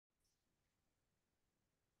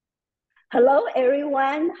Hello,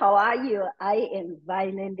 everyone. How are you? I am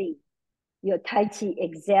Violet Lee, your Tai Chi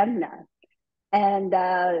examiner. And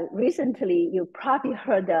recently, you probably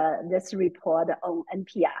heard this report on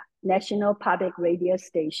NPR, National Public Radio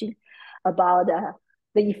Station, about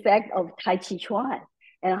the effect of Tai Chi Chuan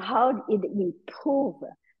and how it improved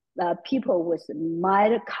people with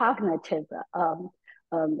mild cognitive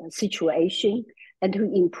situation and to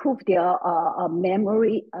improve their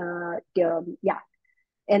memory,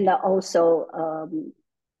 and also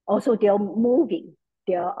they're moving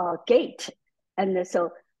their gait, and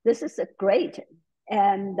so this is great.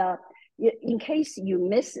 And in case you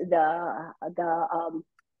miss the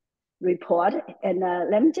report, and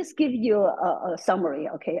let me just give you a summary,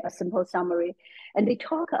 okay, a simple summary. And they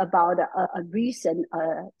talk about a recent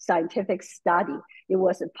scientific study. It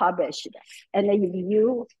was published, and if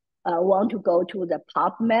you want to go to the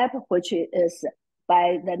PubMed, which is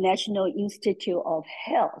by the National Institute of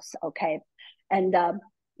Health, okay? And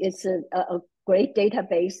it's a great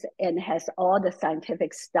database and has all the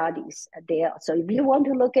scientific studies there. So if you want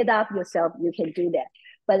to look it up yourself, you can do that.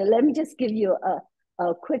 But let me just give you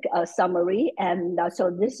a quick summary. And so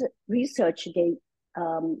this research, they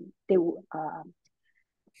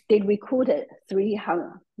recruited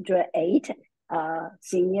 308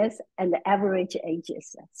 seniors, and the average age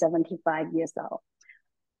is 75 years old.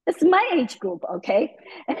 It's my age group, okay?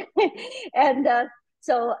 And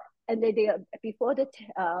so, and they before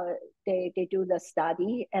they do the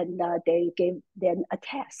study, and they gave them a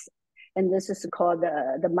test, and this is called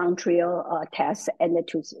the Montreal test, and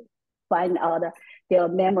to find out their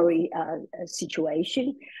memory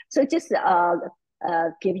situation. So just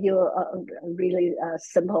give you a really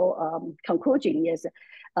simple conclusion is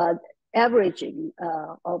averaging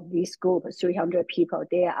of this group, 300 people,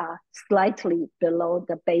 they are slightly below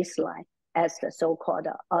the baseline as the so-called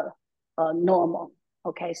normal.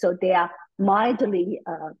 Okay, so they are mildly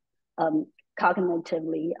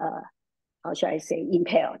cognitively, how should I say,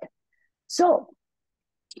 impaired. So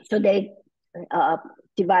they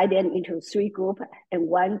divided into three groups, and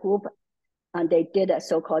one group, and they did a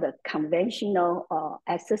so-called conventional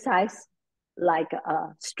exercise like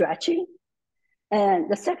stretching. And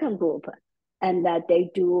the second group, and that they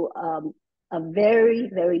do a very,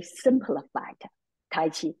 very simplified Tai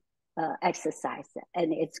Chi exercise,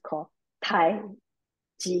 and it's called Tai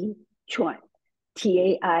Chi Chuan,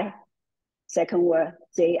 T-A-I, second word,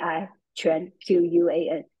 J-I, Chuan,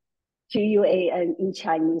 Q-U-A-N. Q-U-A-N in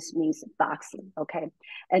Chinese means boxing, okay?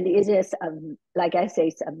 And it is, like I say,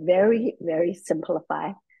 it's a very, very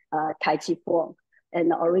simplified Tai Chi form, and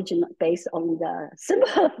the original based on the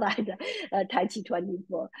simplified Tai Chi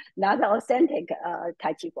 24, not the authentic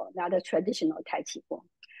Tai Chi form, not the traditional Tai Chi form.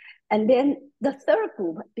 And then the third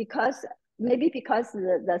group, because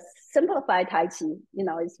the simplified Tai Chi,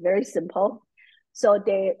 is very simple. So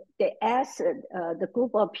they asked the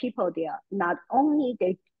group of people there, not only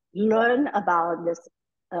they learn about this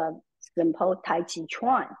simple Tai Chi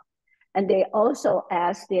Chuan, and they also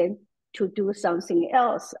asked them to do something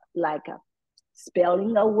else, like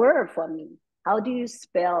spelling a word for me. How do you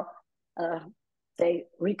spell, say,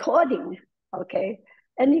 recording, okay?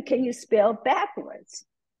 And can you spell backwards?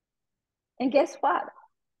 And guess what?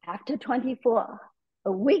 After 24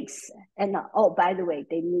 weeks, and oh, by the way,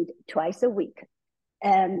 they meet twice a week.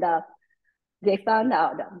 And they found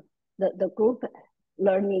out the group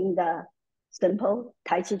learning the simple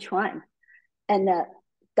Tai Chi Chuan and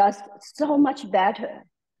does so much better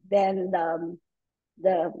than the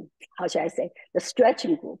how should I say, the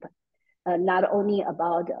stretching group, not only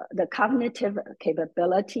about the cognitive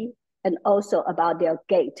capability and also about their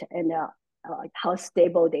gait and how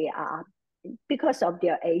stable they are because of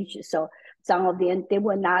their age. So some of them, they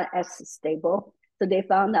were not as stable. So they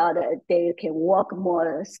found out that they can walk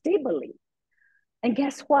more stably. And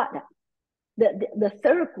guess what? The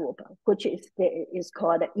third group, which is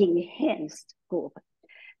called enhanced group,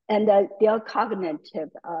 and their cognitive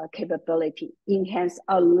capability enhanced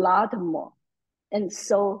a lot more, and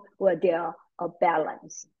so were their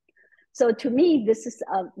balance. So to me, this is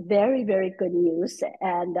a very, very good news,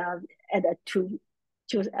 and two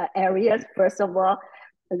areas. First of all,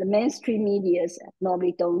 the mainstream media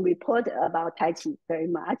normally don't report about Tai Chi very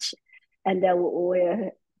much, and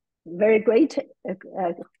we're very great.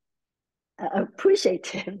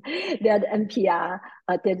 Appreciative that NPR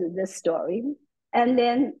did this story. And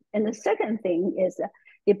then, and the second thing is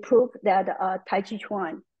it proved that Tai Chi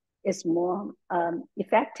Chuan is more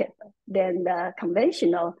effective than the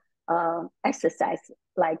conventional exercise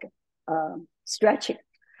like stretching.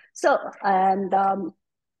 So, and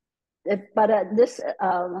but this,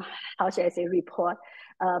 how should I say, report,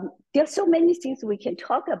 there's so many things we can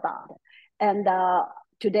talk about. And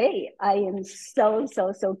today I am so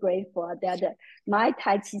grateful that my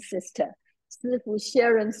Tai Chi sister, Sifu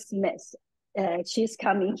Sharon Smith, she's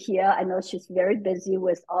coming here. I know she's very busy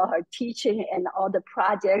with all her teaching and all the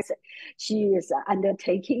projects she is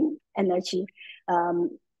undertaking, and she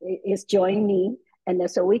is joining me.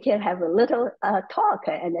 And so we can have a little talk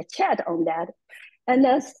and a chat on that. And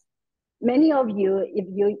many of you, if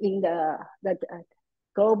you're in the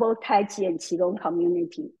global Tai Chi and Qigong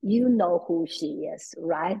community, you know who she is,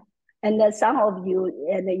 right? And some of you,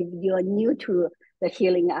 and if you're new to the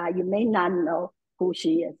healing art, you may not know who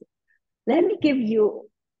she is. Let me give you,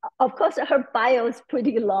 of course, her bio is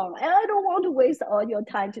pretty long, and I don't want to waste all your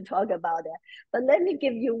time to talk about it. But let me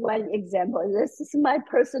give you one example. This is my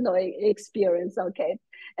personal experience, okay?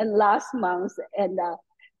 And last month, and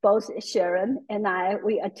both Sharon and I,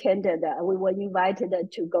 we were invited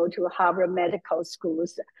to go to Harvard Medical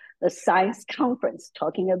School's the science conference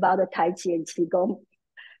talking about the Tai Chi and Qigong.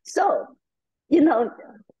 So, it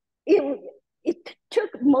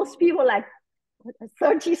took most people like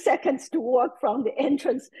 30 seconds to walk from the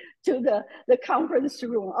entrance to the conference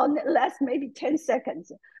room, or less, maybe 10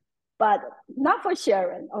 seconds. But not for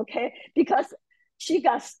Sharon, okay? Because she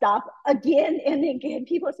got stopped again and again.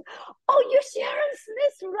 People say, "Oh, you're Sharon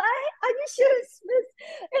Smith, right? Are you Sharon Smith?"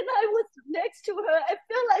 And I was next to her. I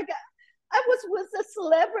felt like I was with a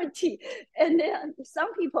celebrity. And then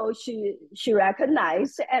some people she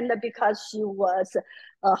recognized, and because she was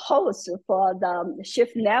a host for the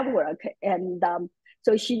Shift Network, and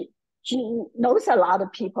so she knows a lot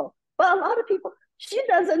of people. But a lot of people she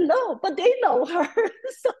doesn't know, but they know her.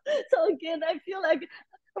 So again, I feel like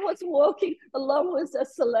I was walking along with a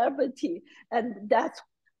celebrity, and that's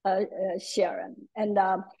Sharon. And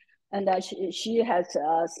she has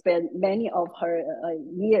spent many of her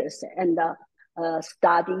years and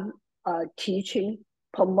studying, teaching,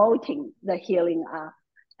 promoting the healing art.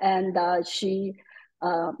 And she,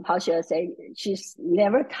 how should I say, she's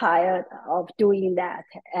never tired of doing that.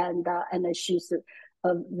 And she's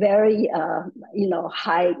very,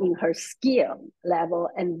 high in her skill level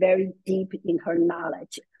and very deep in her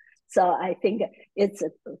knowledge. So I think it's a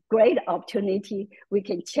great opportunity. We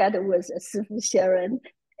can chat with Sifu Sharon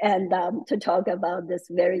and to talk about this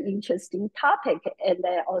very interesting topic and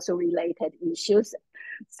also related issues.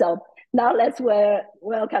 So now let's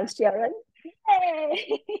welcome Sharon.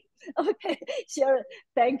 Hey! Okay, Sharon,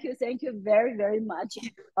 thank you very much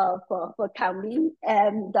for coming.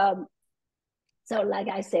 And so like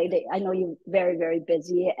I said, I know you're very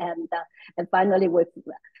busy, and finally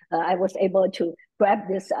I was able to grab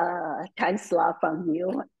this time slot from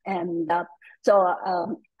you. And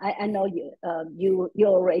so I know you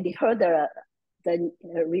already heard the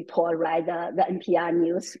report, right? The NPR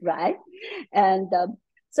news, right? And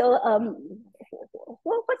so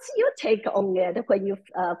what's your take on it when you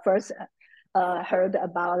first heard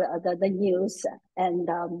about the news? And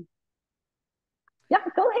yeah,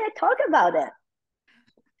 go ahead, talk about it.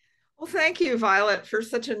 Well, thank you, Violet, for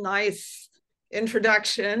such a nice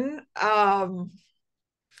introduction. I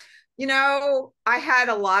had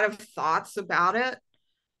a lot of thoughts about it.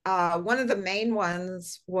 One of the main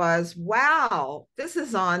ones was, wow, this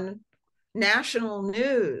is on national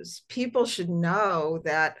news. People should know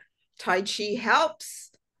that Tai Chi helps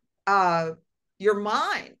your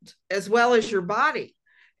mind as well as your body.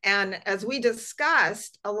 And as we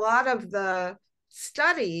discussed, a lot of the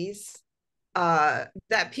studies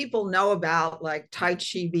that people know about, like Tai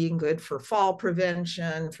Chi being good for fall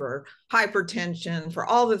prevention, for hypertension, for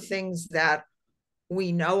all the things that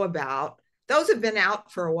we know about, those have been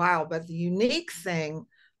out for a while. But the unique thing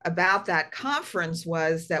about that conference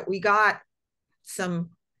was that we got some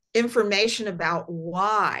information about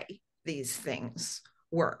why these things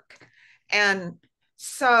work. And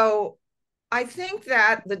so I think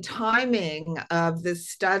that the timing of this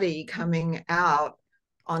study coming out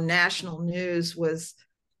on national news was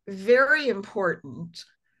very important.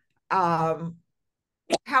 However,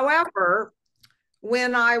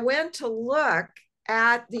 when I went to look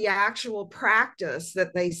at the actual practice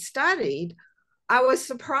that they studied, I was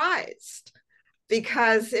surprised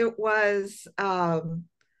because it was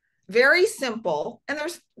very simple, and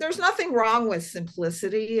there's nothing wrong with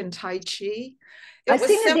simplicity in Tai Chi. I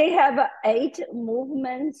think they have 8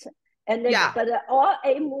 movements, and yeah. But all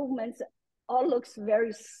 8 movements all looks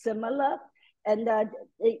very similar, and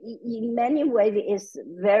in many ways it's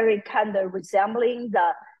very kind of resembling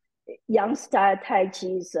the young style Tai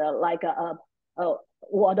Chi's like a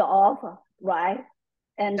water off, right?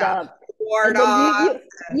 And yeah. ward And then off.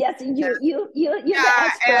 yes, you're the Yeah,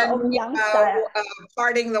 expert and on young style.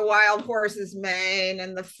 parting the wild horse's mane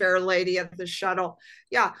and the fair lady at the shuttle.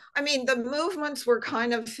 Yeah, I mean the movements were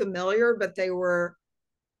kind of familiar, but they were.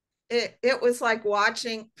 It was like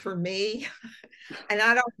watching for me, and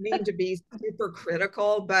I don't mean to be super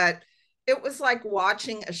critical, but it was like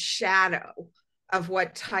watching a shadow of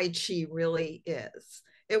what Tai Chi really is.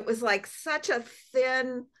 It was like such a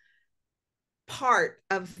thin part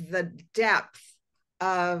of the depth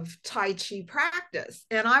of Tai Chi practice.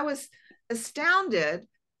 And I was astounded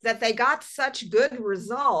that they got such good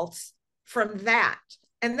results from that.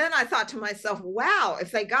 And then I thought to myself, wow,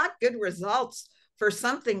 if they got good results for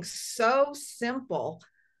something so simple,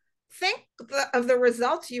 think of the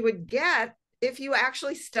results you would get if you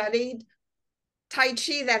actually studied Tai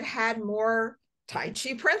Chi that had more Tai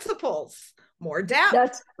Chi principles, more depth.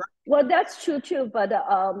 That's well, that's true too. But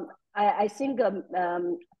I think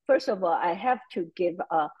first of all, I have to give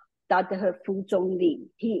Dr. Fu Zhongli.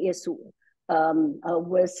 He is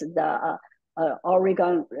with the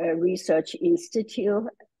Oregon Research Institute,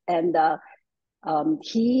 and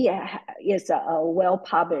he is a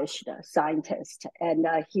well-published scientist, and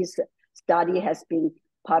his study has been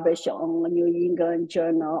published on New England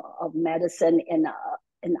Journal of Medicine and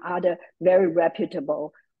other very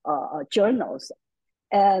reputable journals.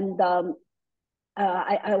 And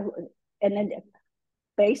I and then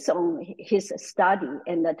based on his study,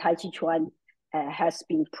 and the Tai Chi Chuan has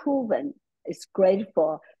been proven it's great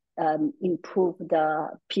for improve the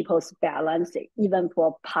people's balance, even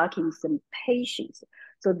for Parkinson patients.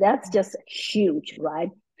 So that's just huge, right?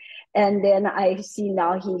 And then I see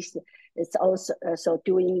now he's it's also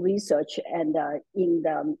doing research and in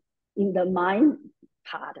the mind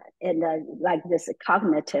part, and like this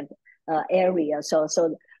cognitive area. So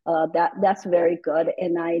that's very good.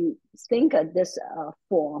 And I think this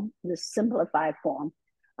form, this simplified form,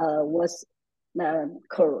 was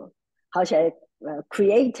how should I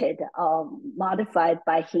created or modified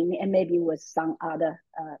by him, and maybe with some other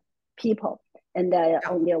people. And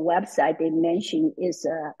on their website, they mention it's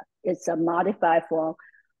a modified form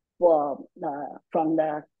from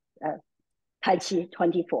the Tai Chi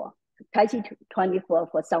 24. Tai Chi 24,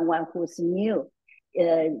 for someone who's new,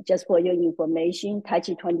 just for your information, Tai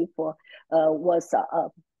Chi 24 was a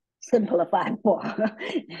simplified form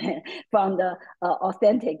from the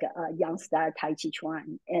authentic young style Tai Chi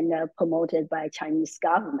Chuan, and promoted by Chinese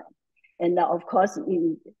government. And of course,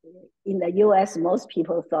 in the US, most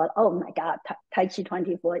people thought, oh my God, Tai Chi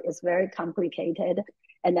 24 is very complicated.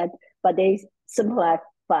 But they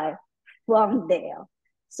simplify from there.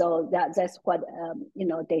 So that's what,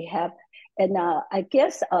 they have. And I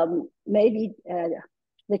guess maybe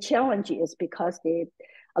the challenge is because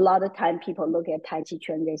a lot of time people look at Tai Chi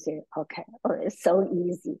Chuan, they say, okay, oh, it's so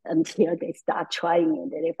easy, until they start trying it.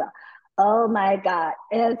 They thought, oh my God,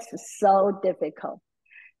 it's so difficult.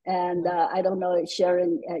 And I don't know,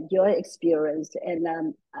 Sharon, your experience, and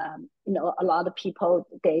a lot of people,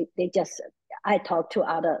 they just, I talk to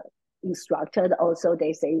other instructors also,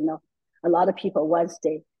 they say, a lot of people, once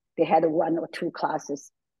they had one or two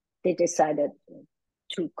classes, they decided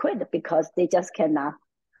to quit because they just cannot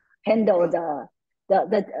handle the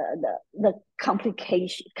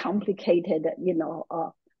complicated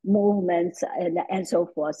movements and so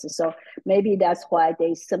forth. So maybe that's why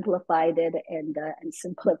they simplified it and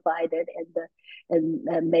simplified it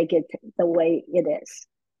and make it the way it is.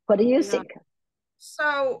 What do you think?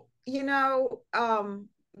 So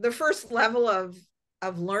the first level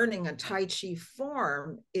of learning a Tai Chi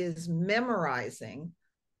form is memorizing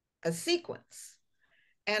a sequence,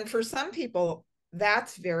 and for some people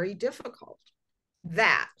that's very difficult.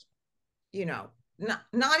 That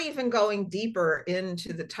not even going deeper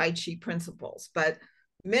into the Tai Chi principles, but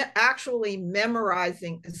actually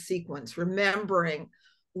memorizing a sequence, remembering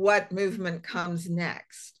what movement comes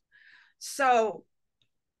next. So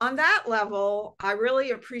on that level, I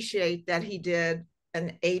really appreciate that he did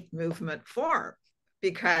an 8 movement form,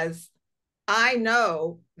 because I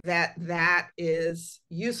know that that is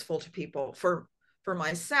useful to people. For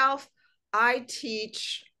myself, I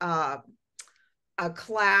teach a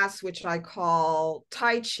class which I call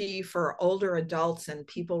Tai Chi for older adults and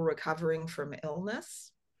people recovering from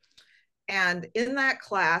illness. And in that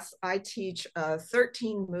class, I teach a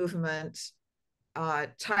 13 movement Tai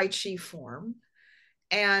Chi form.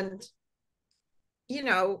 And,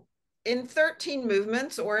 in 13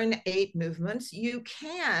 movements or in 8 movements, you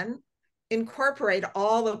can incorporate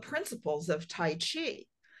all the principles of Tai Chi.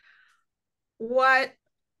 What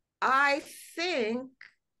I think,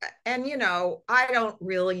 and I don't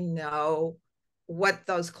really know what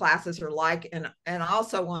those classes are like. And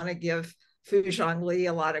also want to give Fuzhong Li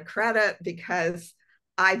a lot of credit because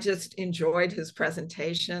I just enjoyed his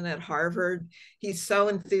presentation at Harvard. He's so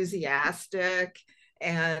enthusiastic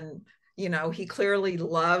and he clearly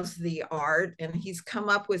loves the art, and he's come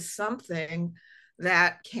up with something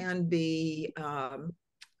that can be I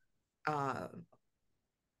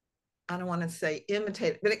don't want to say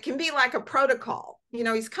imitated, but it can be like a protocol.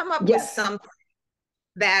 He's come up with something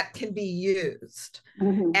that can be used.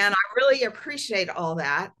 Mm-hmm. And I really appreciate all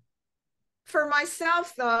that. For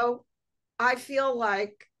myself, though, I feel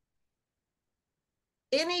like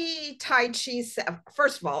any Tai Chi,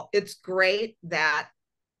 first of all, it's great that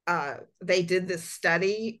they did this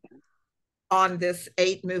study on this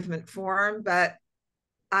 8 movement form, but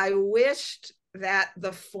I wished that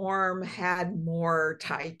the form had more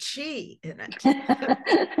Tai Chi in it.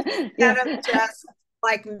 Instead of just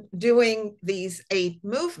like doing these 8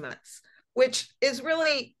 movements, which is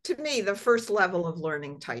really, to me, the first level of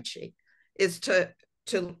learning Tai Chi, is to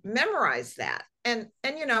memorize that. And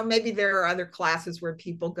maybe there are other classes where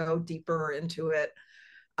people go deeper into it.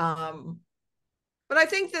 But I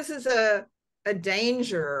think this is a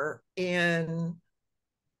danger in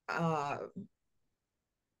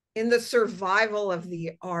the survival of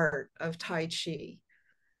the art of Tai Chi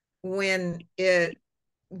when it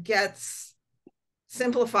gets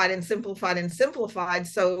simplified and simplified and simplified.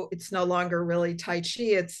 So it's no longer really Tai Chi.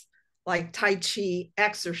 It's like Tai Chi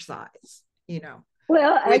exercise,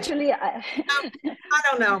 Well, actually, I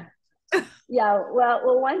don't know. Yeah,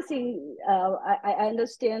 well, one thing I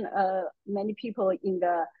understand. Many people in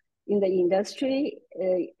the industry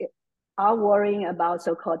are worrying about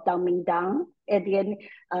so-called dumbing down. And then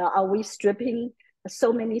are we stripping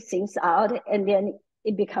so many things out, and then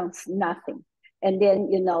it becomes nothing, and then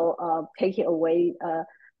taking away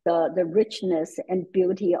the richness and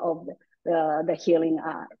beauty of the healing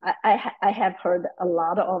art. I have heard a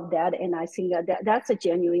lot of that, and I think that's a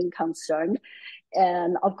genuine concern.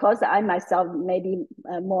 And of course, I myself may be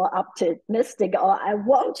more optimistic, or I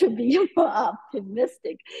want to be more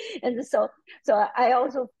optimistic. And so I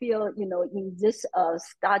also feel, in this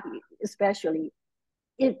study, especially,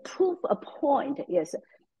 it proved a point. Yes,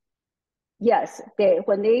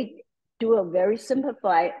 when they do a very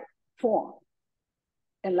simplified form,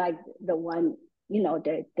 and like the one,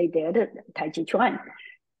 they did Tai Chi Chuan.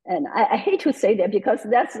 And I hate to say that, because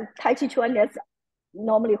that's Tai Chi Chuan, that's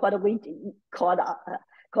normally what we call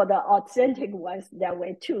the authentic ones that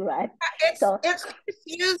way too, right? It's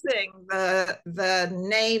confusing, the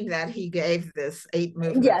name that he gave this 8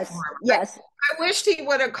 movement form. Yes. I wished he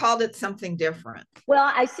would have called it something different.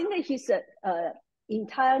 Well, I think that his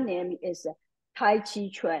entire name is Tai Chi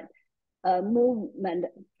Chuan, movement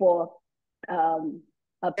for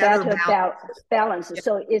a better balance. Yeah.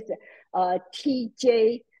 So it's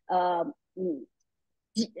TJ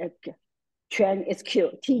Chuan is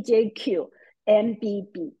Q, TJQ,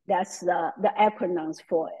 MBB. That's the acronyms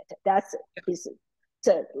for it. That's his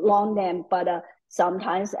long name, but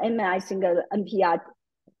sometimes, and I think NPR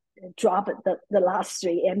drop the last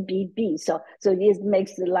 3, MBB. So this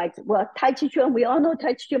makes it like, well, Tai Chi Chuan, we all know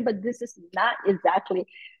Tai Chi Chuan, but this is not exactly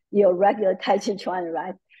your regular Tai Chi Chuan,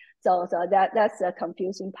 right? So that's a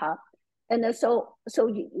confusing part. And so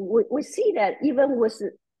we see that even with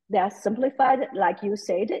that simplified, like you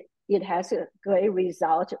said, it has a great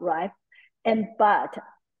result, right? But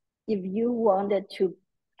if you wanted to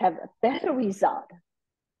have a better result,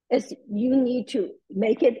 you need to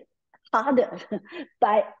make it harder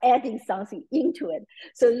by adding something into it.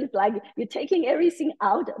 So it's like you're taking everything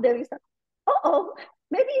out. There is,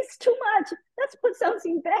 maybe it's too much. Let's put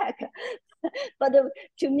something back. But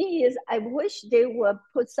to me, I wish they would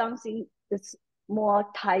put something that's more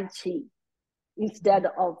Tai Chi instead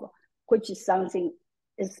of which is something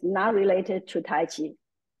is not related to Tai Chi,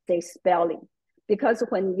 say spelling. Because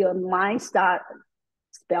when your mind starts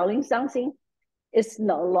spelling something, it's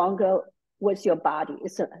no longer with your body.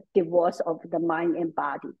 It's a divorce of the mind and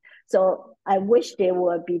body. So I wish they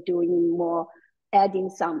would be doing more, adding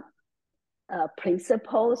some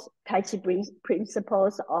principles, Tai Chi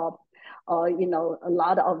principles, or a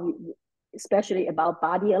lot of, especially about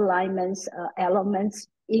body alignments, elements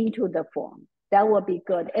into the form. That would be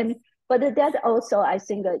good. But that also, I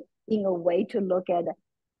think, in a way to look at it.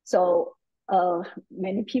 So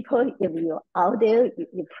many people, if you're out there,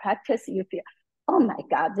 you practice, you feel, oh my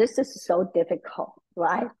God, this is so difficult,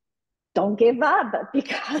 right? Don't give up,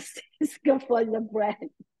 because it's good for the brain.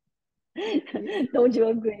 Don't you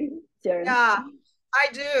agree, Sharon? Yeah, I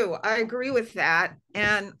do. I agree with that.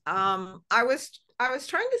 And I was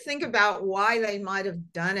trying to think about why they might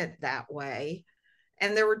have done it that way.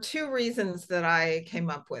 And there were two reasons that I came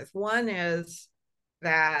up with. One is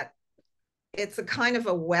that it's a kind of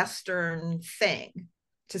a Western thing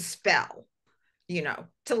to spell,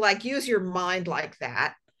 to like use your mind like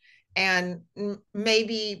that. And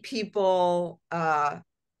maybe people,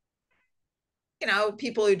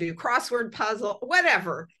 people who do crossword puzzle,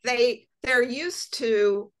 whatever, they're used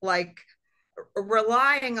to like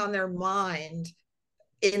relying on their mind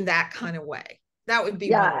in that kind of way. That would be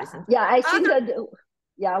one reason. Yeah, I think that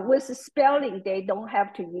with spelling, they don't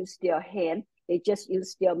have to use their hand. They just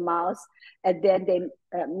use their mouth, and then they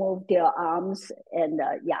move their arms. And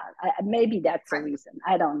maybe that's the reason.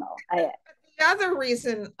 I don't know. The other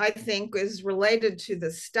reason I think is related to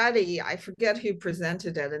the study. I forget who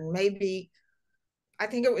presented it, and I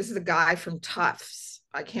think it was the guy from Tufts.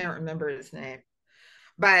 I can't remember his name,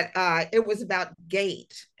 but it was about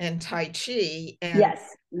gait and Tai Chi. And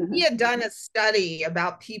yes, he had done a study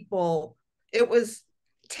about people. It was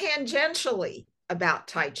tangentially about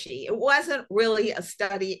Tai Chi. It wasn't really a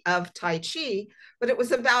study of Tai Chi, but it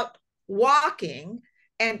was about walking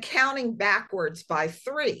and counting backwards by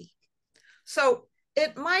 3. So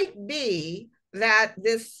it might be that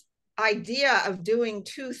this idea of doing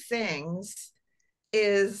 2 things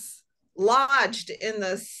is lodged in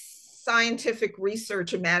the scientific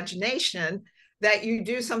research imagination, that you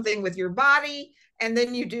do something with your body and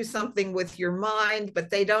then you do something with your mind, but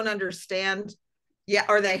they don't understand yet,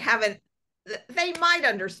 or they might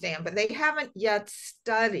understand, but they haven't yet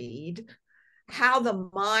studied how the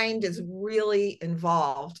mind is really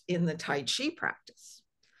involved in the Tai Chi practice.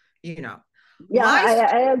 Yeah,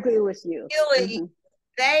 I agree with you. Really,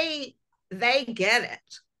 they get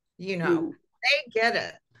it, they get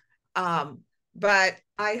it. But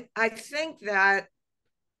I think that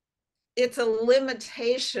it's a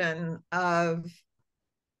limitation of,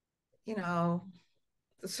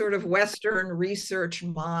 the sort of Western research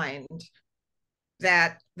mind,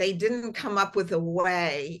 that they didn't come up with a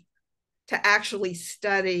way to actually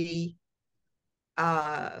study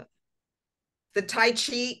the Tai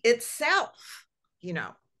Chi itself,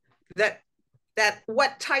 that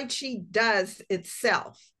what Tai Chi does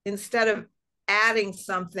itself, instead of adding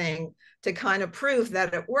something to kind of prove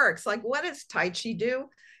that it works. Like, what does Tai Chi do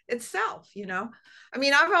itself? I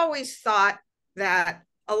mean, I've always thought that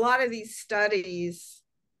a lot of these studies,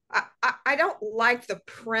 I don't like the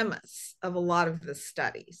premise of a lot of the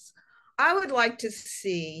studies. I would like to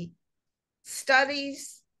see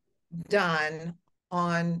studies done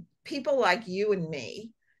on people like you and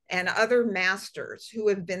me and other masters who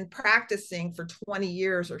have been practicing for 20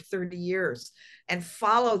 years or 30 years, and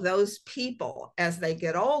follow those people as they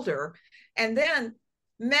get older, and then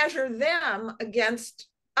measure them against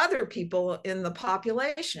other people in the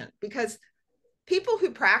population. Because people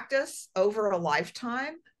who practice over a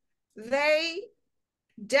lifetime, they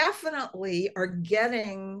definitely are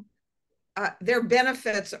getting their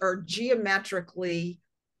benefits are geometrically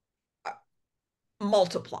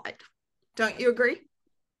multiplied. Don't you agree?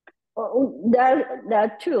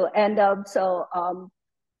 That's true. And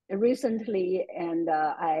recently, and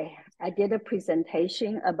I did a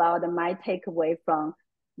presentation about my takeaway from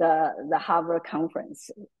the Harvard conference,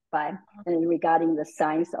 right? And regarding the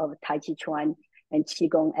science of Tai Chi Chuan and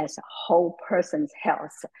Qigong as a whole person's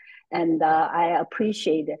health. And I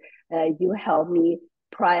appreciate you help me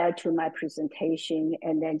prior to my presentation,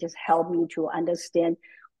 and then just help me to understand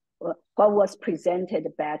what was presented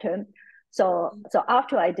better. So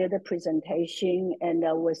after I did the presentation, and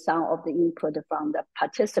with some of the input from the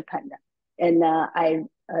participant, and I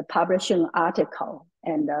published an article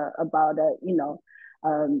and about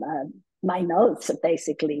my notes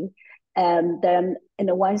basically. And then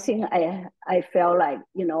the one thing I felt like,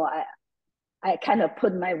 I kind of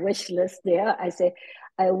put my wish list there. I say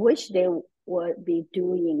I wish they would be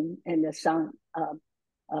doing some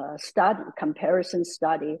comparison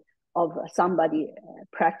study of somebody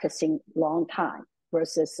practicing long time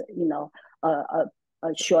versus a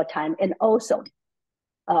short time, and also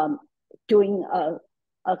doing a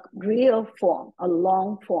real form, a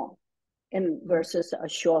long form, and versus a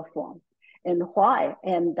short form. And why?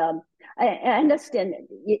 And I understand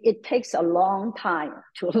it takes a long time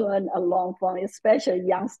to learn a long form, especially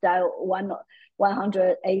Yang style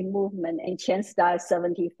 108 movement and Chen style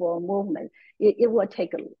 74 movement. It will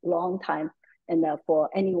take a long time, and for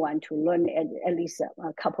anyone to learn at least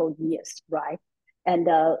a couple of years, right? And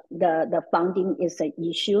the funding is an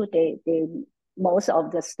issue. They most of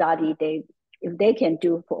the study, if they can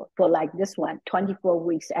do for like this one, 24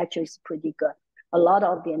 weeks actually is pretty good. A lot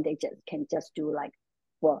of them they can just do like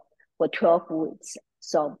for 12 weeks.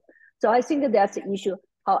 So I think that's the issue.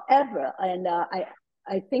 However, and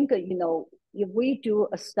I think if we do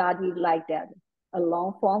a study like that, a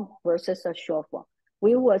long form versus a short form,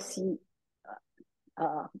 we will see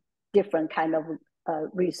different kind of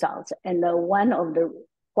results. And one of the,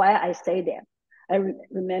 why I say that, I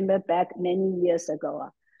remember back many years ago,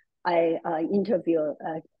 I interviewed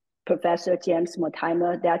Professor James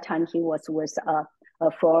Mortimer. That time he was with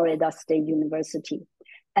Florida State University.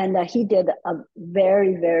 And he did a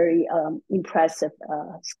very, very impressive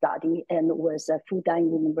study, and was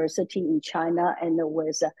Fudan University in China, and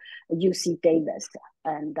was UC Davis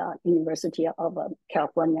and University of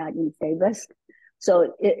California in Davis.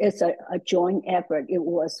 So it's a joint effort. It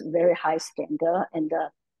was very high standard, and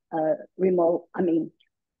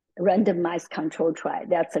randomized control trial.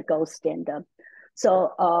 That's a gold standard.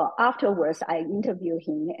 So afterwards, I interviewed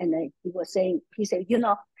him, and he said,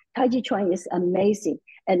 Tai Chi Chuan is amazing,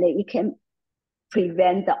 and it can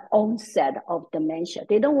prevent the onset of dementia.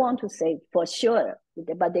 They don't want to say for sure,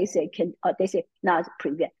 but they say not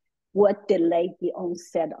prevent, what delay the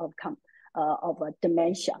onset of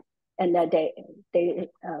dementia. And they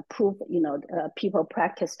prove, people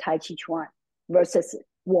practice Tai Chi Chuan versus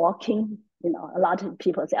walking. A lot of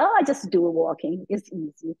people say, I just do walking, it's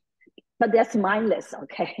easy. But that's mindless,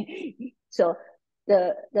 okay? So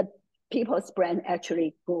the people's brain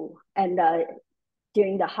actually grew. And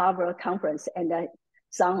during the Harvard conference, and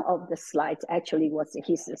some of the slides actually was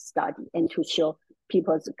his study, and to show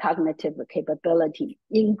people's cognitive capability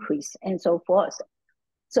increase and so forth.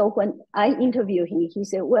 So when I interviewed him, he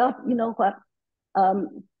said, well, you know what,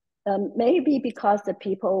 maybe because the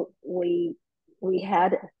people we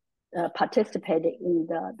had participated in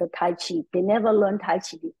the Tai Chi, they never learned Tai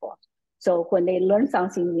Chi before. So when they learn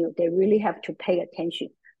something new, they really have to pay attention.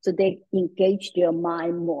 So they engage their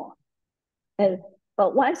mind more.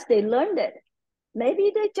 But once they learned it,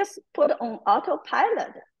 maybe they just put on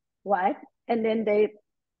autopilot, right? And then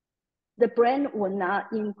the brain will not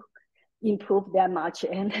improve that much.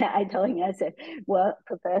 And I told him, I said, well,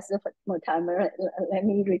 Professor Mortimer, let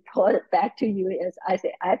me report back to you. As I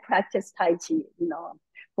said, I practiced Tai Chi,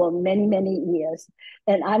 for many, many years,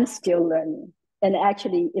 and I'm still learning. And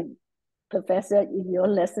actually, Professor, if you're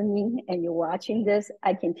listening and you're watching this,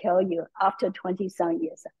 I can tell you, after 20-some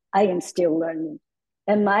years, I am still learning.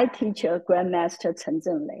 And my teacher, Grandmaster Chen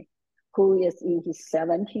Zhenglei, who is in his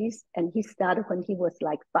 70s, and he started when he was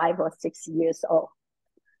like 5 or 6 years old.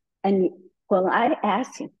 And when I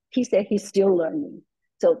asked him, he said he's still learning.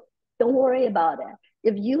 So don't worry about it.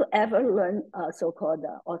 If you ever learn so-called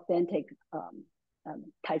authentic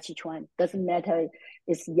Tai Chi Chuan, doesn't matter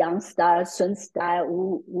it's Yang style, Sun style,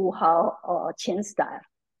 Wu Hao, or Qian style,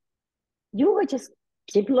 you will just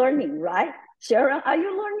keep learning, right? Sharon, are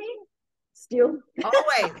you learning still?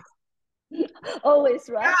 Always. Always,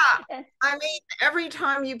 right? Yeah. I mean, every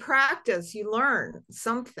time you practice, you learn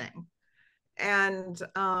something. And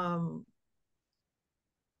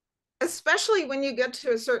especially when you get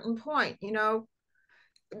to a certain point,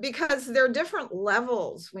 because there are different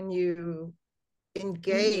levels when you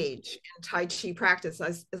engage in Tai Chi practice.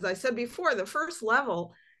 As I said before, the first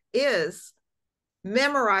level is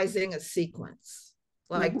memorizing a sequence.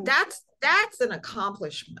 Like that's an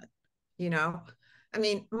accomplishment, I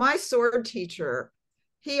mean, my sword teacher,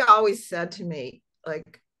 he always said to me,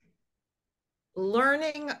 like,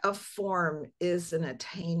 learning a form is an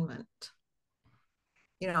attainment.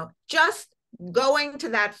 Just going to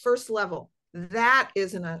that first level, that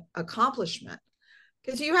is an accomplishment,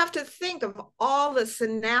 because you have to think of all the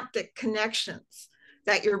synaptic connections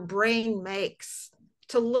that your brain makes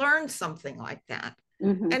to learn something like that.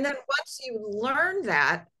 And then once you learn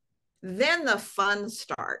that, then the fun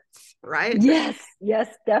starts, right? Yes,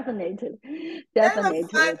 definitely. Then the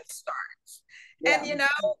fun starts. Yeah.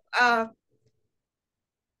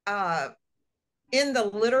 And in the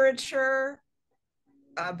literature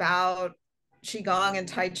about Qigong and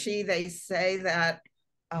Tai Chi, they say that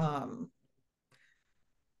the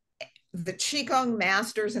Qigong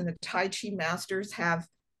masters and the Tai Chi masters have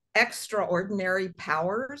extraordinary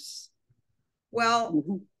powers. Well,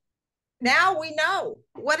 now we know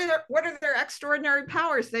what are their extraordinary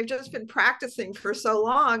powers. They've just been practicing for so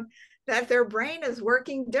long that their brain is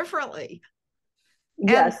working differently.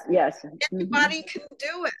 Yes. Anybody can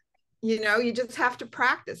do it. You just have to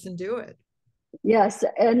practice and do it. Yes,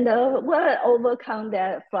 and we'll overcome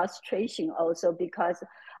that frustration also, because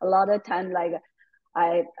a lot of time, like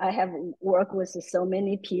I have worked with so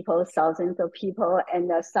many people, thousands of people, and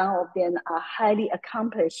some of them are highly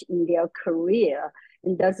accomplished in their career.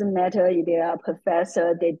 It doesn't matter if they are a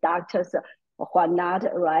professor, they're doctors, or whatnot,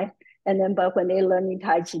 right? And then, but when they learn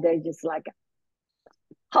Tai Chi, they're just like,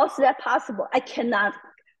 how's that possible? I cannot,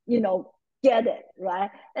 get it, right?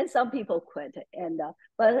 And some people quit, and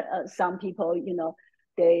but some people,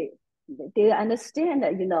 they understand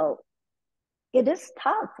that it is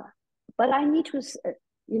tough, but I need to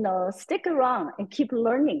stick around and keep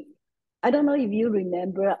learning. I don't know if you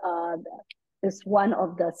remember this one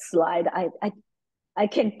of the slide. I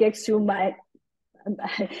can get through my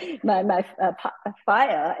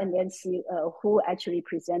file and then see who actually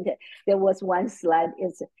presented. There was one slide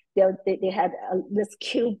is they had this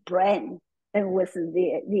cute brain and with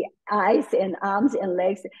the eyes and arms and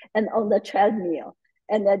legs and on the treadmill.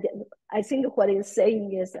 And I think what it's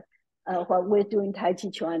saying is what we're doing Tai Chi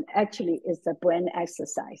Chuan actually is the brain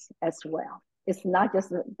exercise as well. It's not just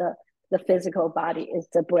the physical body, it's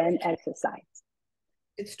the brain exercise.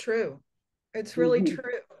 It's true. It's really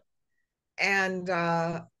true. And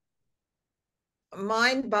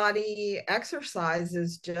mind body exercise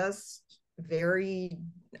is just very,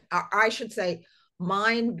 I should say,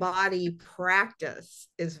 mind body practice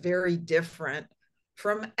is very different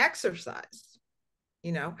from exercise.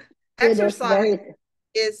 Exercise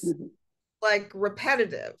is like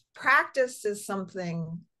repetitive. Practice is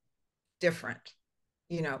something different.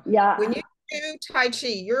 Yeah. When you do Tai Chi,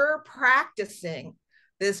 you're practicing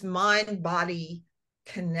this mind body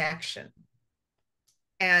connection.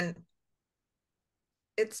 And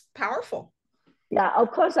it's powerful. Yeah,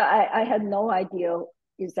 of course, I had no idea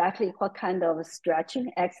exactly what kind of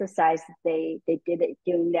stretching exercise they did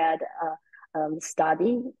during that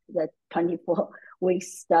study, the 24-week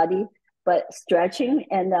study. But stretching,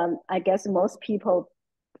 and I guess most people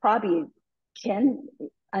probably can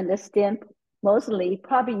understand. Mostly,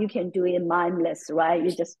 probably you can do it mindless, right?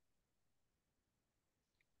 You just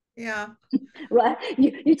right,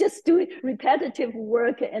 you just do repetitive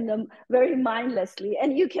work and very mindlessly,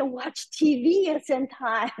 and you can watch TV at the same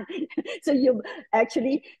time. So you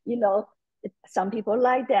actually, some people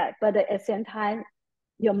like that, but at the same time,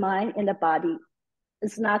 your mind and the body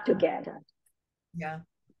is not together.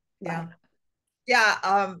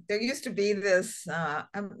 There used to be this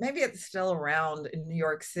maybe it's still around in New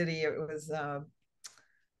York City. It was a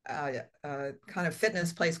kind of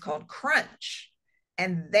fitness place called Crunch,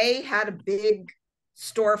 and they had a big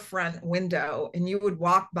storefront window, and you would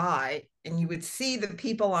walk by and you would see the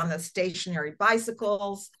people on the stationary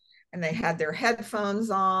bicycles, and they had their headphones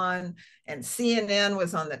on, and CNN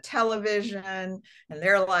was on the television, and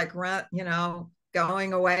they're like,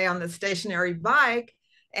 going away on the stationary bike.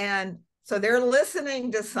 And so they're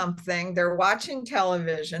listening to something, they're watching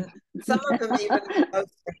television. Some of them even,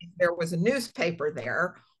 there was a newspaper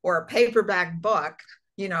there or a paperback book,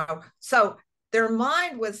 so their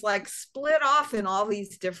mind was like split off in all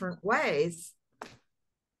these different ways.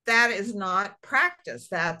 That is not practice,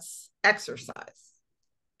 that's exercise.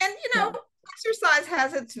 And, exercise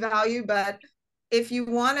has its value, but if you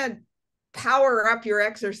want to power up your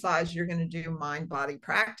exercise, you're going to do mind body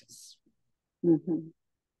practice.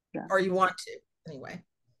 Or you want to, anyway.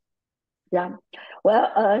 Yeah.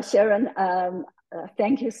 Well, Sharon,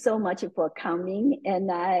 thank you so much for coming,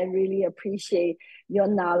 and I really appreciate your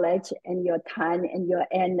knowledge and your time and your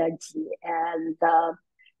energy.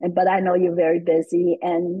 But I know you're very busy,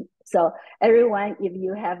 and so everyone, if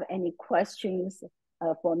you have any questions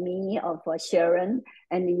for me or for Sharon,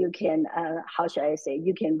 and you can, how should I say,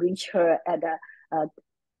 you can reach her at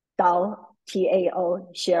Tao, Tao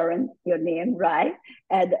Sharon, your name, right,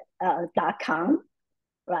 at .com.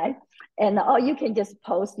 Right, and or you can just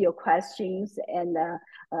post your questions and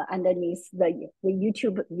underneath the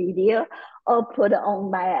YouTube video, or put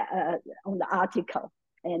on my on the article.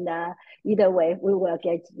 And either way, we will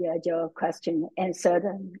get your question answered.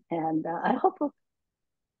 And I hope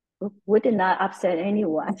we did not upset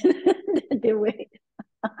anyone. Did we?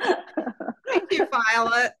 Thank you,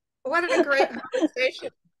 Violet. What a great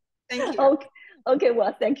conversation. Thank you. Okay.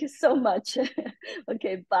 Well, thank you so much.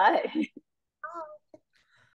 Okay, bye.